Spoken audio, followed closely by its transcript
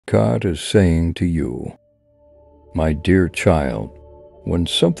God is saying to you, my dear child, when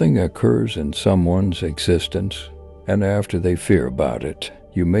something occurs in someone's existence, and after they fear about it,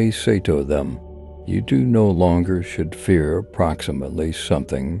 you may say to them, you do no longer should fear approximately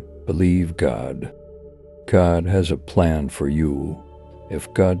something, believe God. God has a plan for you.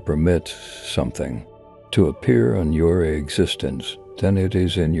 If God permits something to appear in your existence, then it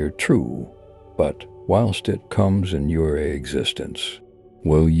is in your true, but whilst it comes in your existence,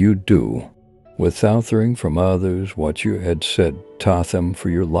 will you do, without hearing from others what you had said taught them for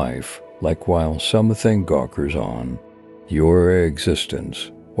your life, like while something occurs on your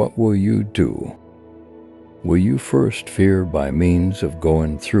existence, what will you do? Will you first fear by means of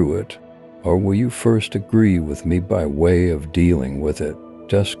going through it, or will you first agree with me by way of dealing with it?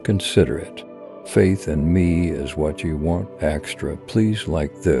 Just consider it. Faith in me is what you want extra. Please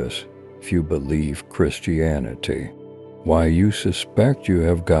like this, if you believe Christianity. Why you suspect you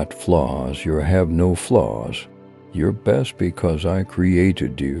have got flaws, you have no flaws. You're best because I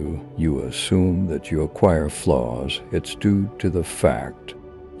created you. You assume that you acquire flaws. It's due to the fact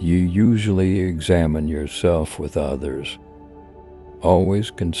you usually examine yourself with others. Always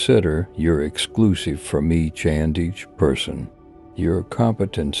consider you're exclusive from each and each person. Your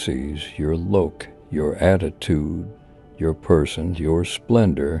competencies, your look, your attitude, your person, your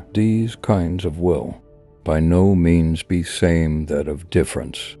splendor, these kinds of will by no means be same that of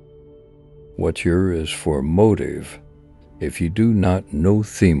difference. What your is for motive. If you do not know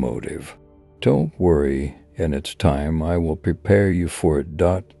the motive, don't worry. In its time, I will prepare you for it.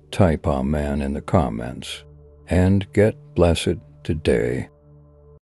 Type amen in the comments. And get blessed today.